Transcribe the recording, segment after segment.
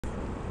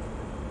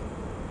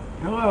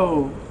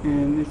Hello,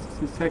 and this is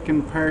the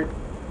second part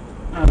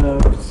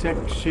of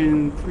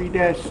section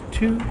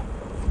 3-2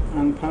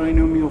 on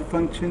polynomial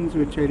functions,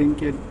 which I didn't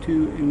get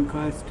to in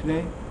class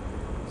today.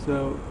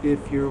 So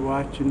if you're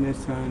watching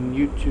this on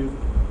YouTube,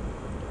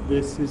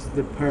 this is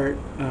the part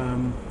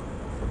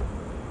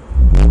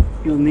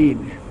you'll need.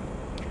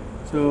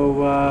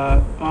 So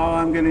all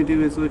I'm going to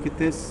do is look at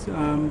this.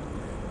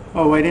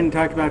 Oh, I didn't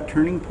talk about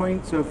turning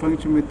points. So a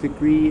function with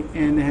degree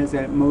n has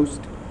at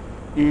most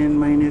n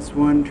minus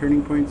 1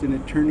 turning points, and a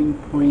turning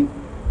point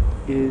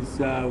is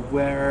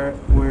where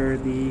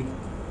the,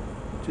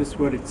 just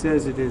what it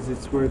says it is,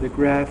 it's where the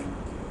graph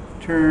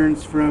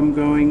turns from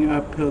going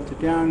uphill to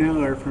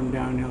downhill or from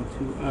downhill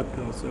to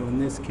uphill. So in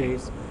this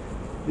case,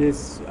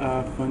 this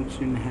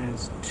function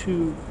has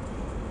 2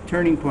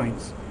 turning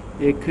points.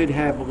 It could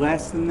have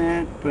less than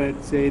that,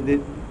 but say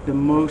that the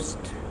most,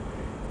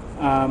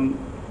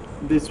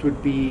 this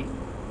would be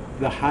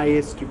the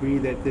highest degree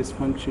that this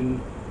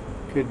function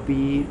could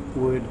be,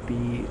 would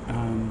be,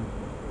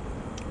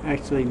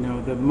 actually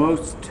no, the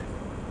most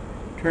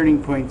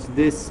turning points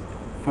this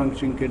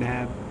function could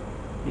have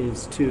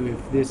is 2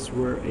 if this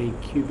were a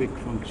cubic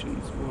function.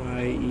 So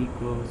y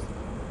equals,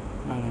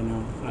 I don't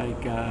know,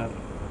 like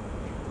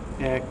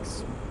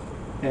x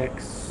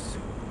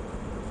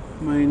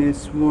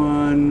minus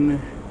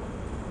 1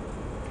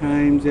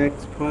 times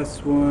x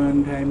plus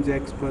 1 times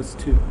x plus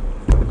 2.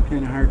 It's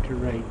kind of hard to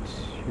write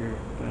here,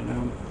 but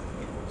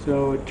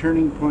so a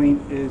turning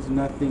point is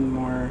nothing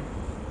more.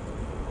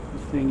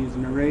 This thing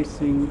isn't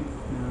erasing.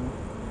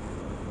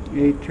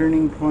 No. A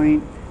turning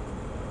point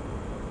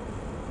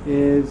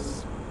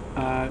is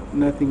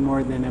nothing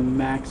more than a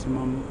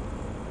maximum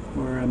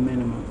or a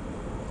minimum.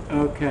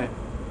 Okay.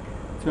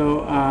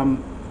 So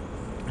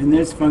in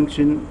this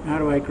function, how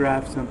do I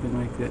graph something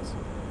like this?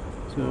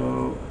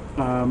 So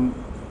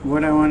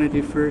what I want to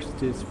do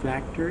first is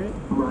factor it.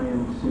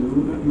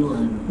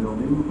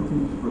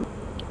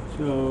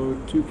 So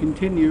to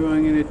continue,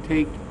 I'm going to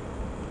take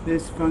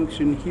this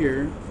function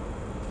here,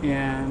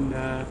 and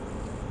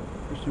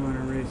first I want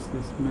to erase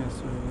this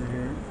mess over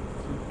here.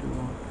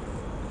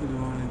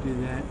 Doesn't want to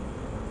do that.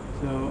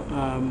 So,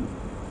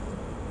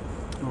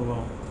 oh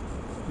well.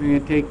 I'm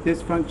going to take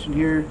this function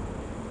here,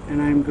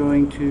 and I'm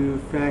going to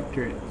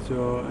factor it.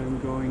 So I'm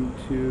going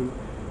to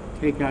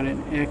take out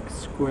an x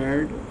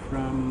squared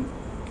from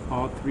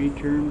all 3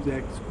 terms,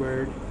 x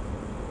squared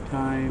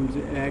times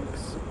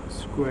x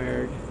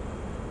squared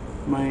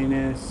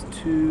minus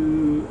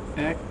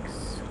 2x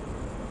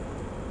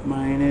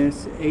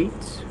minus 8,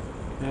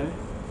 okay?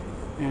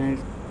 And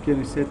it's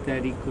going to set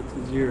that equal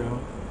to 0.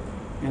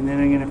 And then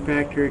I'm going to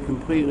factor it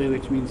completely,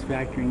 which means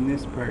factoring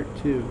this part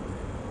too.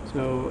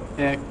 So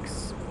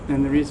x,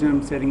 and the reason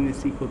I'm setting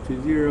this equal to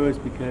 0 is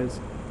because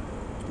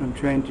I'm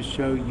trying to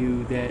show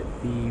you that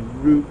the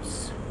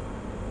roots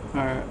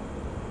are,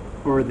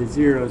 or the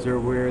zeros, are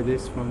where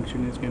this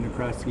function is going to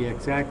cross the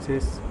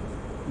x-axis,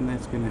 and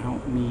that's going to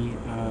help me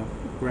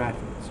graph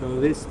it. So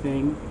this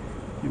thing,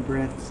 in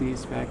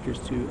parentheses, factors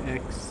to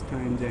x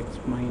times x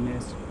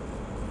minus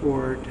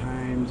 4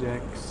 times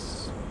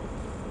x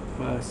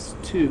plus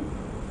 2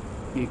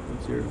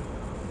 equals 0.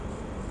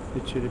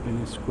 It should have been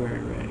a square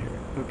right here.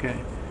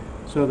 Okay.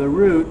 So the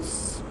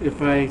roots,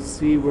 if I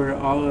see where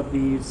all of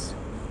these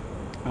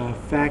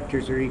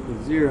factors are equal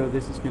to 0,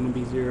 this is going to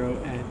be 0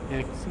 at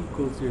x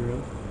equals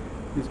 0.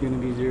 This is going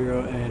to be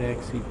 0 at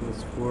x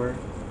equals 4.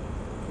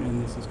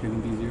 And this is going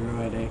to be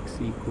 0 at x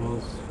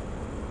equals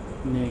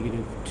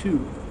negative 2.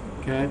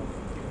 Okay?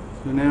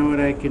 So now what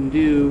I can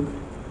do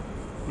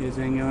is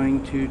I'm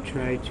going to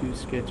try to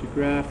sketch a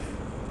graph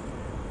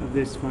of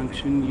this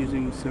function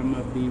using some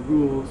of the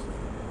rules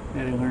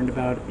that I learned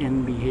about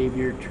end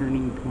behavior,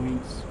 turning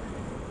points,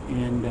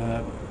 and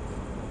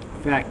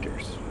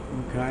factors.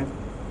 Okay?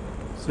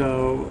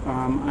 So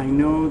I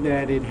know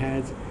that it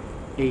has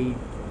a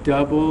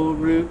double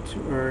root,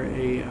 or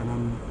a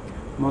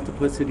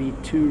multiplicity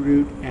 2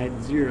 root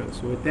at 0.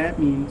 So what that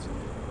means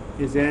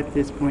is at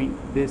this point,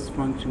 this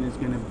function is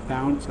going to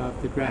bounce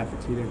off the graph.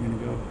 It's either going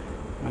to go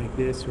like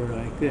this or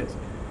like this.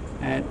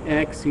 At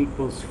x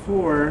equals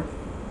 4,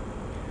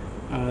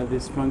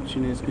 this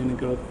function is going to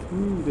go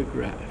through the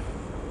graph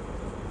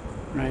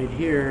right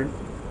here,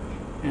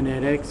 and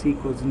at x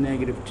equals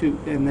negative 2,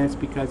 and that's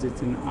because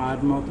it's an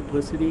odd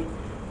multiplicity.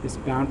 This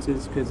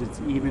bounces because it's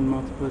even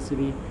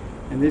multiplicity,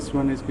 and this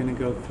one is going to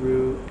go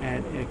through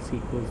at x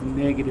equals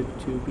negative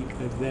 2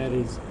 because that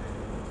is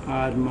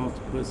odd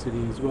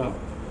multiplicity as well.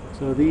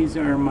 So these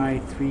are my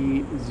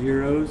 3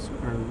 zeros,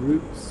 or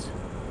roots.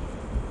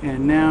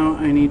 And now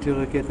I need to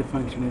look at the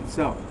function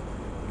itself.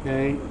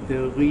 Okay,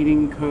 the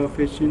leading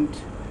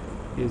coefficient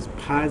is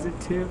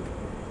positive,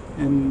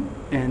 and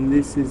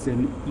this is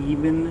an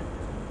even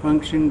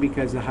function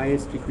because the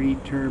highest degree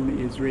term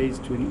is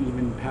raised to an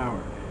even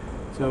power.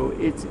 So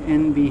its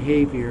end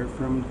behavior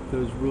from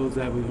those rules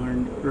that we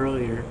learned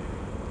earlier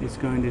is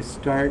going to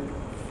start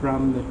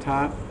from the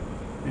top,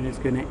 and it's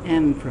going to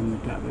end from the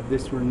top. If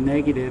this were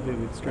negative, it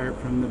would start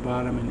from the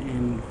bottom and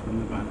end from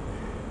the bottom.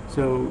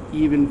 So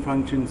even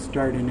functions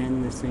start and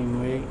end the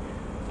same way.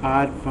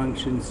 odd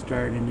functions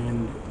start and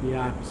end the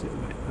opposite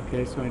way.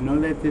 Okay, so I know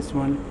that this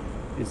one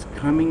is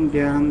coming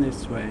down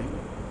this way.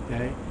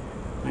 Okay,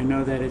 I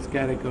know that it's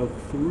got to go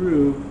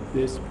through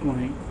this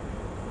point.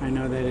 I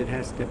know that it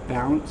has to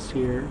bounce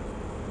here.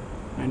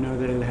 I know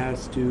that it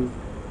has to,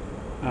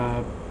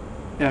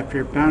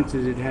 after it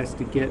bounces, it has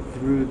to get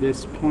through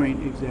this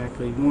point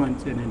exactly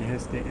once, and it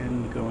has to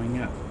end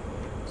going up.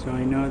 So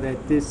I know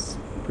that this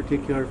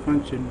particular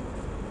function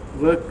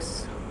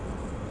looks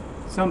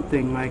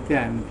something like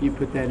that. And if you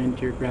put that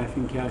into your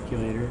graphing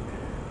calculator,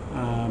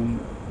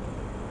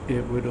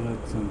 it would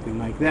look something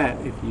like that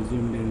if you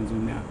zoomed in and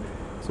zoomed out.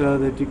 So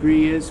the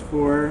degree is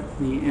for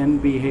the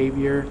end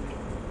behavior.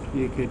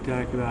 You could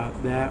talk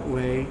about that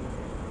way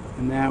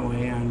and that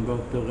way on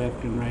both the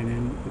left and right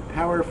end. The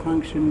power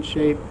function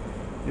shape,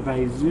 if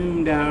I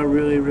zoomed out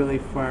really, really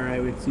far, I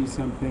would see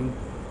something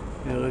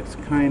that looks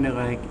kind of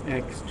like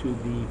x to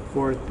the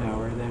fourth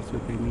power. That's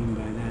what they mean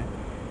by that.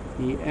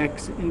 The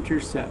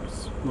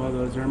x-intercepts, well,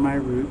 those are my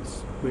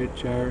roots,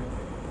 which are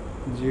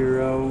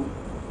 0,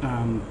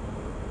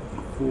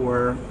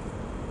 4,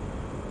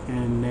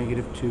 and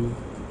 -2.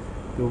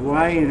 The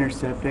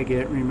y-intercept I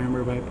get,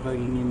 remember, by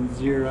plugging in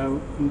 0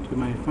 into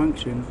my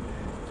function.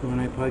 So when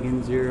I plug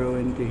in 0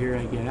 into here,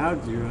 I get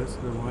out 0.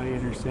 So the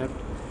y-intercept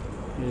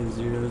is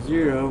 0,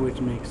 0, which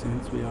makes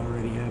sense. We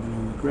already have it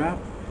on the graph.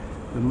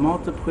 The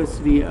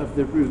multiplicity of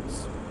the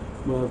roots.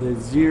 Well, the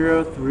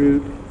 0th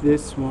root,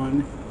 this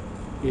one,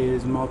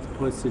 is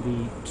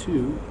multiplicity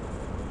 2.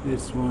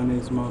 This one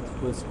is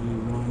multiplicity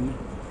 1.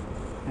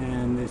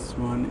 And this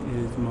one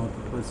is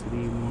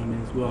multiplicity 1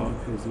 as well,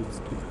 because it's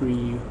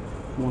degree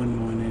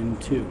 1, 1, and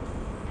 2.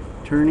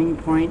 Turning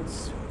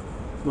points,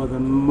 well, the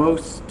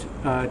most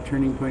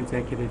turning points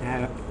I could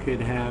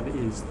have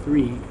is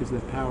 3, because the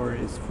power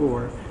is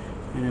 4.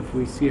 And if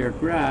we see our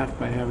graph,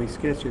 by how we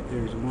sketch it,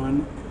 there's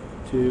 1,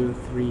 2,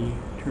 3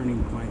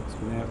 turning points.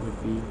 So that would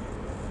be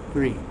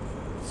 3.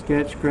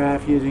 Sketch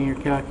graph using your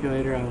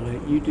calculator, I'll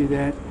let you do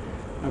that.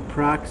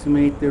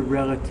 Approximate the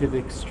relative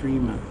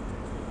extrema.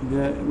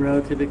 The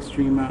relative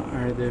extrema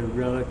are the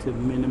relative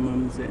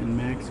minimums and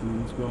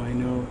maximums. Well, I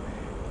know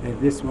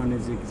that this one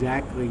is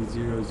exactly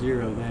 0,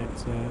 0.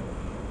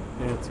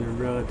 That's a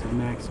relative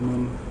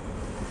maximum.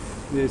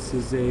 This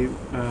is a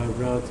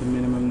relative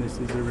minimum. This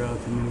is a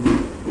relative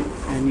minimum.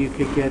 And you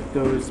could get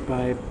those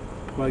by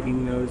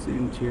plugging those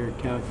into your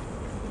calculator.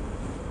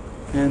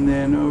 And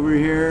then over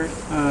here,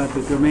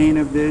 the domain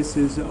of this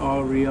is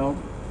all real.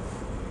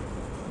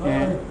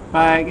 And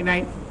bye, good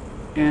night.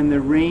 And the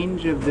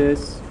range of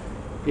this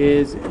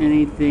is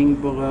anything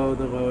below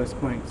the lowest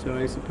point. So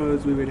I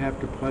suppose we would have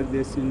to plug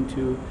this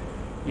into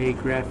a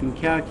graphing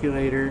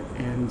calculator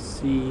and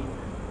see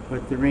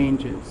what the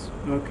range is.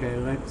 Okay,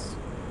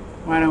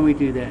 why don't we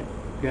do that?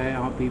 Okay,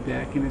 I'll be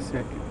back in a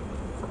second.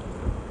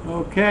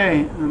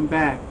 Okay, I'm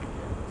back.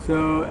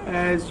 So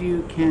as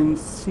you can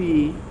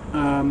see,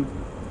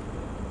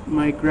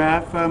 my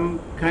graph, I'm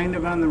kind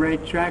of on the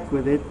right track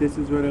with it. This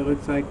is what it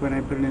looks like when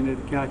I put it into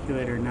the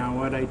calculator. Now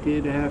what I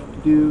did have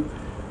to do,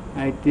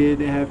 I did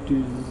have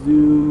to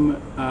zoom.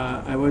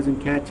 I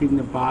wasn't catching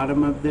the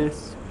bottom of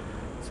this,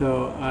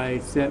 so I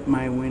set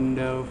my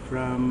window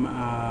from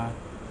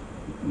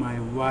my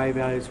y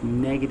values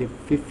from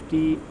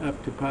 -50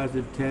 up to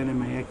 +10, and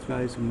my x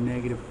values from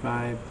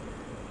 -5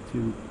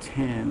 to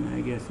 10,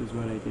 I guess is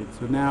what I did.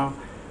 So now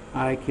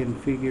I can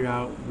figure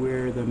out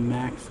where the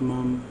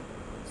maximum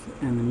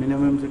and the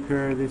minimums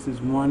occur. This is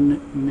one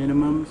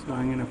minimum, so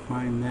I'm going to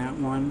find that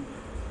one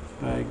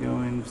by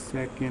going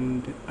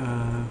second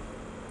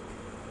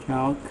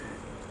calc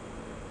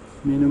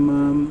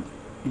minimum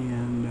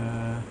and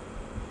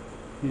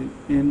hit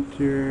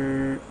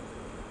enter,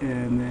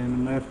 and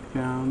then left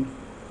bound.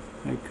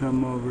 I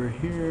come over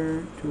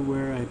here to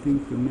where I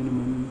think the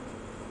minimum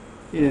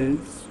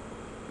is,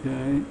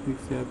 okay,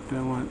 except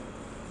I want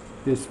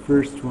this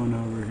first one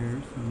over here,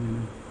 so I'm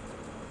going to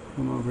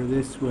come over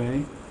this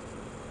way.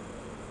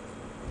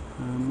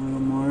 A little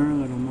more, a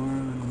little more,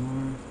 a little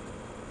more,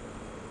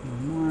 a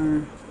little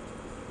more.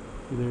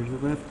 So there's a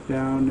left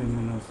bound, and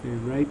then I'll say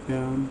right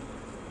bound.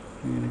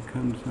 I'm going to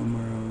come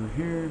somewhere over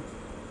here,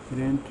 hit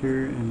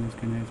enter, and it's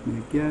going to ask me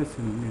to guess,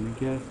 and I'm going to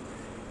guess.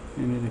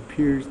 And it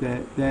appears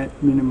that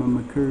that minimum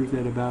occurs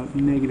at about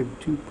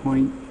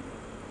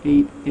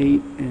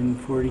 -2.88 and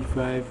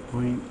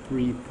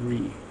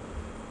 45.33.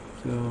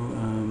 So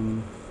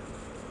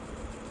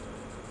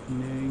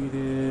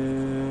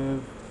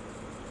negative.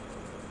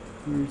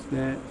 Where's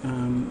that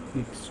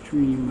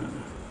extrema?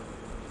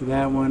 So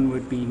that one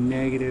would be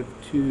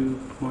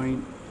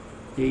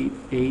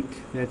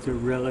 -2.88. That's a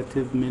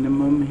relative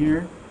minimum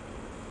here.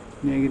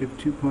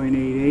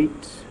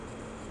 -2.88.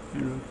 I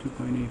wrote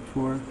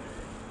 2.84.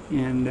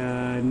 And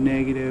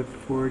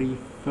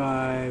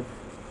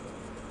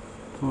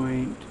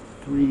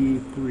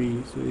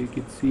 -45.33. So you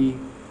could see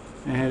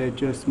I had to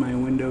adjust my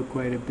window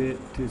quite a bit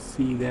to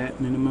see that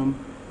minimum.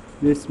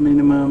 This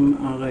minimum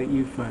I'll let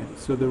you find.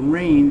 So the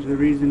range, the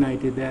reason I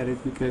did that is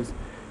because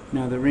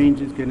now the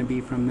range is going to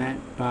be from that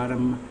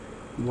bottom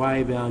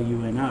y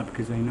value and up,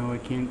 because I know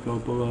it can't go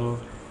below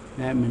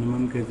that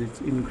minimum because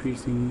it's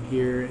increasing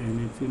here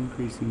and it's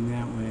increasing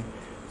that way.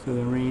 So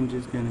the range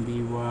is going to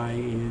be y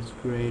is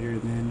greater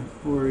than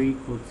or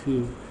equal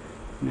to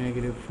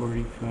negative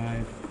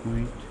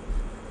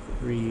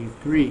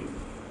 45.33.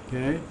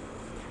 Okay?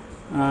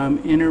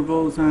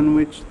 Intervals on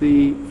which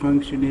the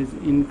function is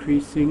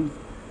increasing.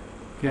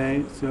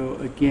 Okay, so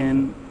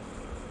again,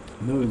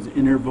 those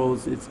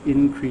intervals, it's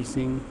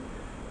increasing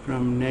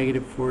from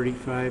negative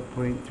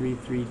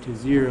 45.33 to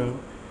 0,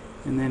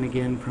 and then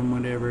again from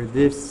whatever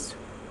this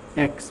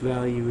x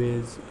value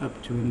is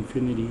up to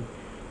infinity,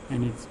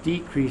 and it's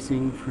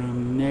decreasing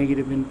from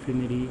negative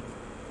infinity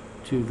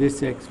to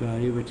this x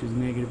value, which is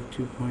negative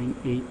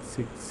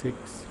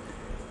 2.866,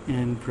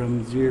 and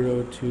from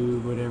 0 to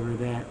whatever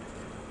that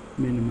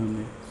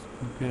minimum is.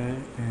 Okay,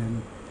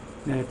 and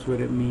that's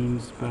what it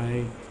means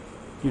by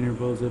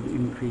intervals of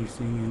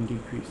increasing and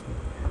decreasing.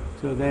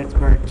 So that's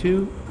part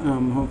 2.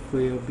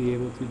 Hopefully you'll be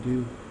able to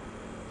do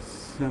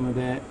some of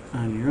that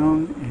on your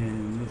own,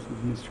 and this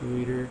is Mr.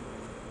 Leader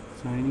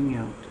signing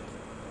out.